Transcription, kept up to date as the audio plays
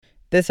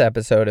This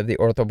episode of the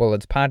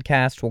OrthoBullets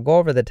podcast will go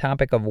over the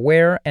topic of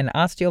wear and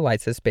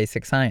osteolysis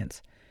basic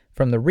science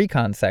from the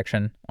Recon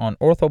section on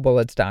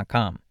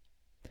orthobullets.com.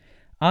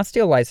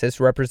 Osteolysis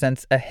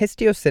represents a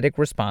histiocytic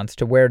response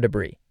to wear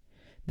debris.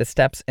 The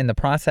steps in the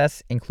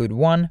process include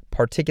 1.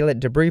 Particulate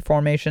debris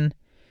formation,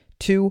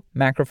 2.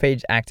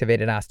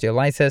 Macrophage-activated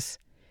osteolysis,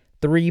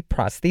 3.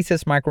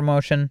 Prosthesis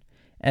micromotion,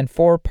 and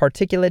 4.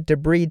 Particulate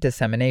debris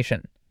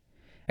dissemination.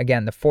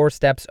 Again, the 4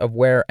 steps of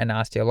wear and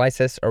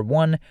osteolysis are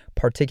 1.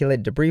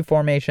 Particulate debris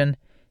formation,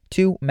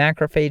 2.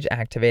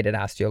 Macrophage-activated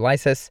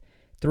osteolysis,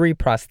 3.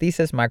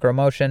 Prosthesis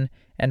micromotion,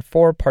 and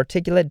 4.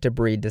 Particulate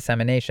debris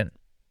dissemination.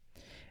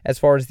 As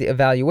far as the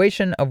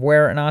evaluation of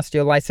wear and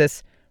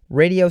osteolysis,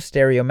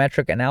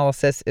 radiostereometric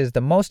analysis is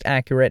the most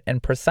accurate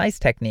and precise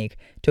technique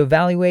to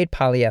evaluate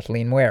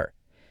polyethylene wear.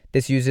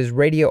 This uses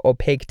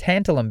radio-opaque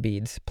tantalum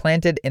beads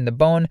planted in the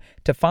bone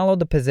to follow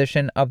the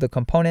position of the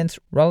components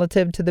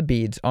relative to the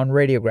beads on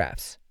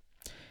radiographs.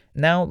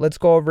 Now let's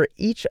go over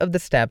each of the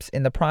steps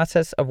in the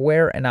process of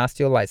wear and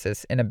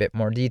osteolysis in a bit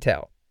more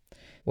detail.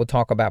 We'll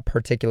talk about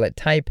particulate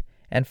type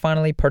and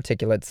finally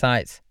particulate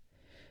size.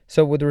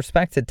 So with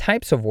respect to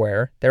types of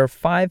wear, there are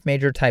 5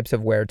 major types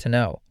of wear to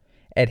know: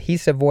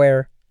 adhesive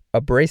wear,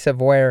 abrasive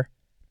wear,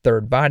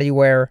 third body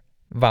wear,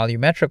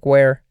 volumetric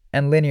wear,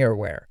 and linear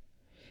wear.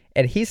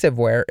 Adhesive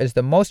wear is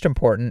the most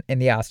important in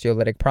the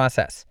osteolytic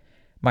process.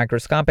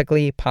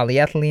 Microscopically,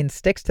 polyethylene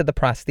sticks to the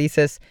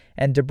prosthesis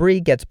and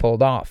debris gets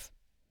pulled off.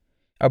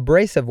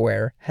 Abrasive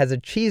wear has a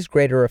cheese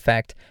grater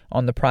effect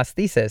on the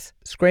prosthesis,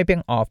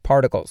 scraping off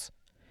particles.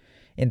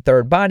 In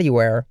third body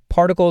wear,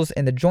 particles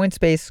in the joint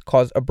space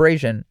cause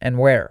abrasion and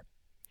wear.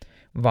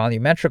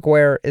 Volumetric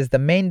wear is the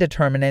main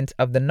determinant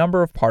of the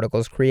number of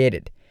particles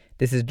created.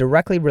 This is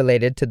directly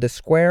related to the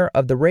square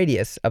of the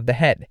radius of the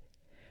head.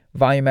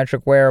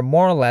 Volumetric wear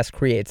more or less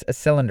creates a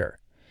cylinder,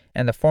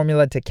 and the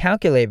formula to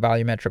calculate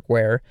volumetric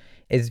wear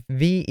is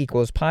V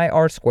equals pi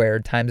r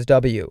squared times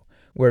W,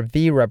 where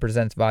V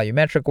represents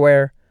volumetric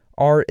wear,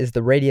 R is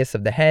the radius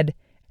of the head,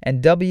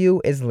 and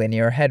W is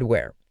linear head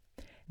wear.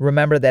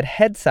 Remember that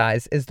head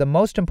size is the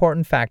most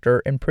important factor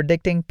in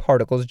predicting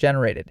particles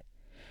generated.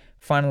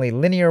 Finally,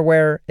 linear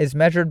wear is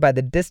measured by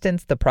the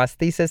distance the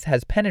prosthesis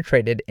has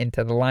penetrated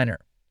into the liner.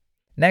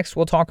 Next,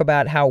 we'll talk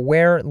about how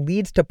wear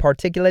leads to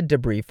particulate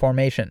debris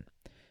formation.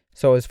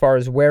 So as far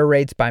as wear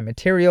rates by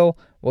material,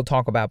 we'll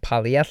talk about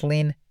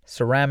polyethylene,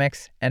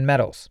 ceramics, and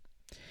metals.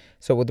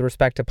 So with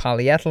respect to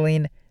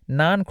polyethylene,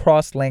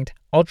 non-cross-linked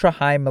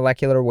ultra-high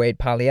molecular weight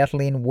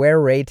polyethylene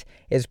wear rate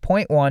is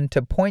 0.1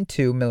 to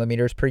 0.2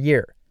 millimeters per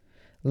year.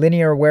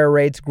 Linear wear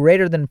rates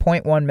greater than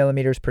 0.1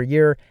 millimeters per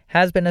year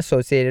has been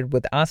associated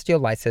with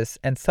osteolysis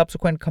and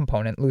subsequent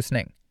component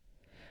loosening.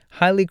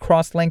 Highly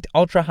cross-linked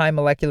ultra-high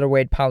molecular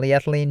weight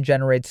polyethylene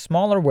generates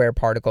smaller wear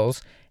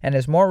particles and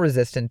is more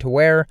resistant to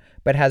wear,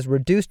 but has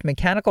reduced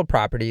mechanical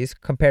properties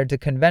compared to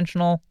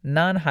conventional,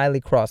 non-highly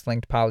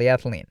cross-linked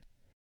polyethylene.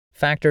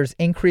 Factors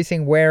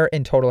increasing wear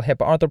in total hip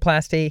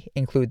arthroplasty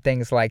include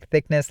things like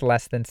thickness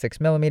less than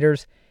 6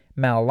 millimeters,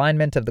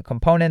 malalignment of the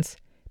components,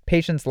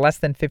 patients less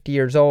than 50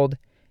 years old,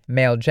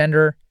 male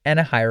gender, and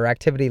a higher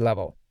activity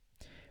level.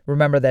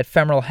 Remember that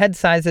femoral head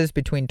sizes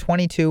between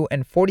 22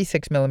 and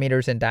 46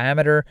 millimeters in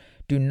diameter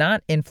do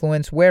not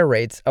influence wear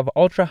rates of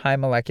ultra-high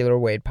molecular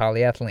weight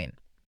polyethylene.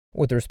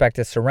 With respect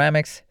to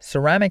ceramics,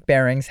 ceramic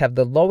bearings have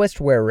the lowest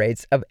wear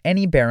rates of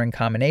any bearing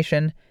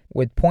combination,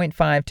 with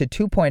 0.5 to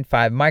 2.5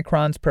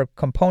 microns per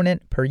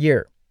component per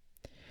year.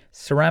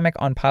 Ceramic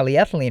on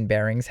polyethylene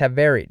bearings have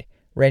varied,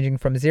 ranging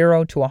from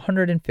 0 to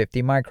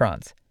 150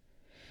 microns.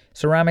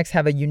 Ceramics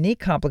have a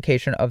unique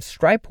complication of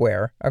stripe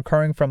wear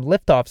occurring from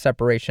lift-off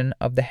separation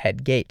of the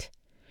head gate.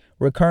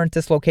 Recurrent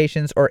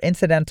dislocations or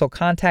incidental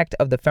contact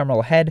of the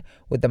femoral head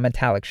with the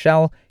metallic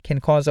shell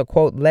can cause a,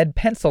 quote, lead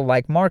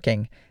pencil-like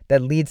marking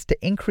that leads to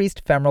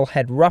increased femoral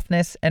head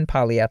roughness and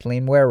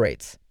polyethylene wear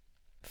rates.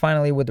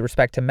 Finally, with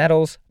respect to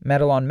metals,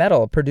 metal on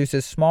metal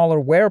produces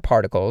smaller wear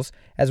particles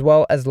as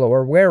well as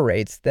lower wear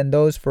rates than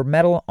those for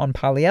metal on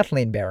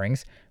polyethylene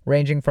bearings,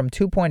 ranging from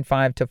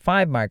 2.5 to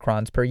 5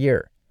 microns per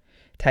year.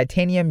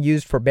 Titanium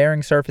used for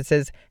bearing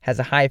surfaces has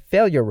a high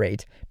failure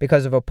rate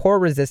because of a poor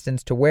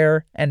resistance to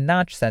wear and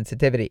notch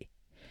sensitivity.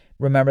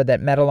 Remember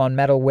that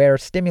metal-on-metal wear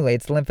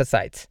stimulates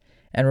lymphocytes.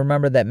 And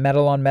remember that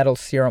metal-on-metal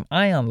serum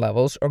ion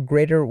levels are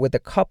greater with a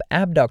cup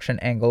abduction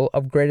angle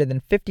of greater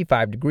than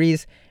 55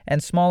 degrees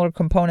and smaller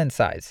component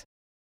size.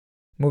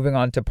 Moving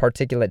on to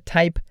particulate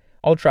type,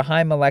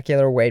 ultra-high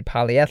molecular weight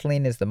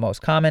polyethylene is the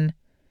most common.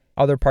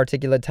 Other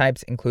particulate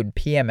types include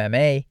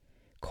PMMA,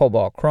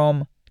 cobalt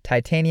chrome,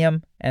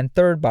 titanium, and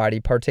third-body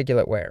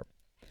particulate wear.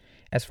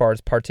 As far as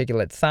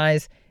particulate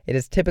size, it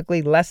is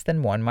typically less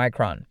than 1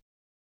 micron.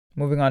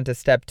 Moving on to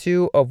step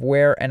 2 of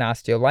wear and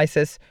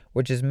osteolysis,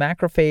 which is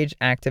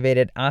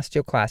macrophage-activated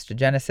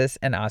osteoclastogenesis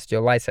and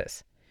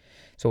osteolysis.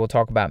 So we'll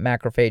talk about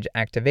macrophage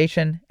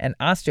activation and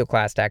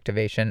osteoclast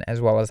activation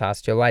as well as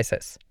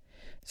osteolysis.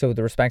 So with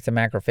respect to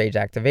macrophage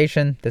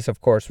activation, this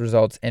of course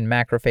results in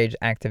macrophage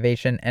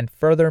activation and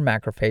further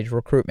macrophage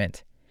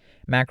recruitment.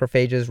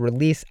 Macrophages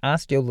release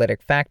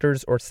osteolytic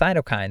factors or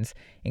cytokines,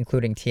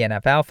 including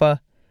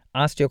TNF-alpha,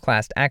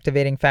 osteoclast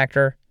activating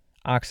factor,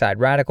 oxide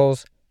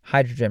radicals,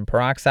 hydrogen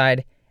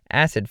peroxide,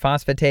 acid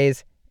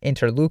phosphatase,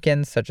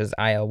 interleukins such as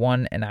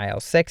IL-1 and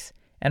IL-6,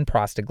 and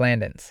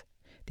prostaglandins.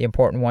 The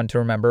important one to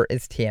remember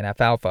is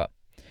TNF-alpha.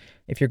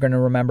 If you're going to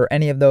remember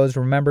any of those,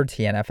 remember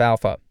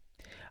TNF-alpha.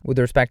 With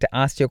respect to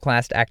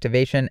osteoclast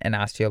activation and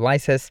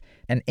osteolysis,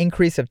 an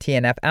increase of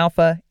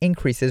TNF-alpha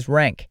increases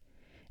rank,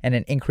 and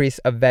an increase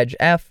of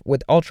VEGF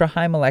with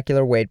ultra-high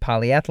molecular weight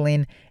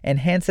polyethylene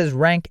enhances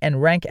rank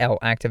and rank-L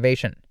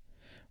activation.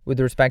 With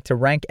respect to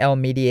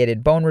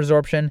rank-L-mediated bone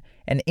resorption,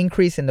 an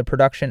increase in the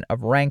production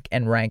of rank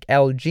and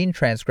rank-L gene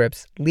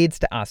transcripts leads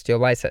to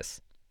osteolysis.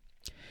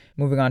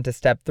 Moving on to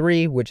step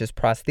 3, which is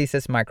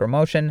prosthesis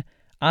micromotion,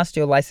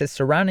 osteolysis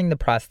surrounding the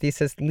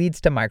prosthesis leads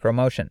to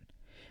micromotion.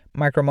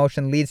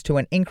 Micromotion leads to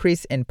an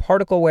increase in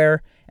particle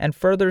wear and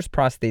furthers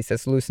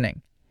prosthesis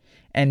loosening.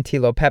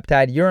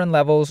 N-telopeptide urine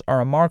levels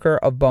are a marker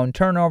of bone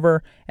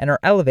turnover and are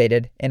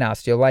elevated in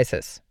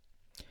osteolysis.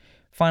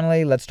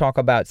 Finally, let's talk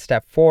about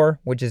step 4,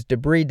 which is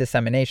debris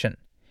dissemination.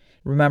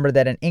 Remember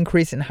that an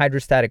increase in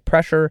hydrostatic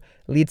pressure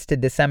leads to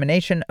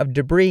dissemination of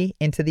debris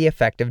into the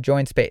effective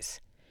joint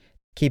space.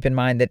 Keep in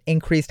mind that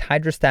increased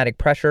hydrostatic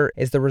pressure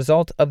is the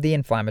result of the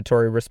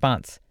inflammatory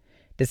response.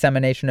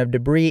 Dissemination of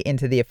debris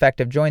into the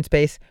effective joint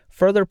space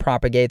further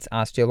propagates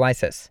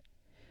osteolysis.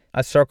 A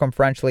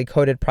circumferentially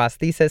coated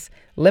prosthesis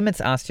limits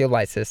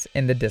osteolysis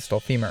in the distal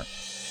femur.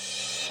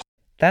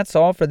 That's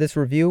all for this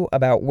review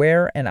about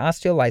wear and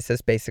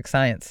osteolysis basic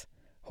science.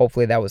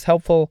 Hopefully that was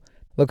helpful.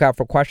 Look out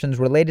for questions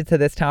related to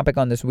this topic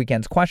on this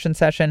weekend's question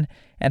session,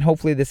 and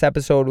hopefully this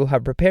episode will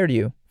have prepared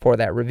you for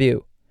that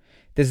review.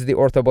 This is the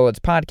OrthoBullets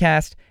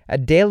podcast, a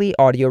daily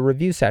audio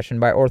review session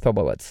by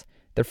OrthoBullets,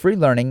 the free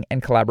learning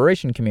and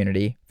collaboration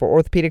community for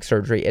orthopedic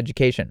surgery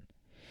education.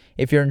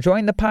 If you're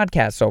enjoying the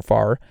podcast so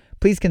far,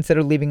 please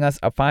consider leaving us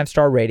a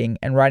 5-star rating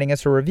and writing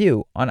us a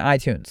review on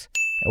iTunes.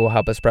 It will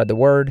help us spread the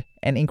word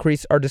and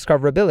increase our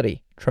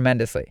discoverability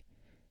tremendously.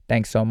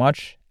 Thanks so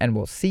much, and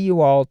we'll see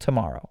you all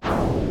tomorrow.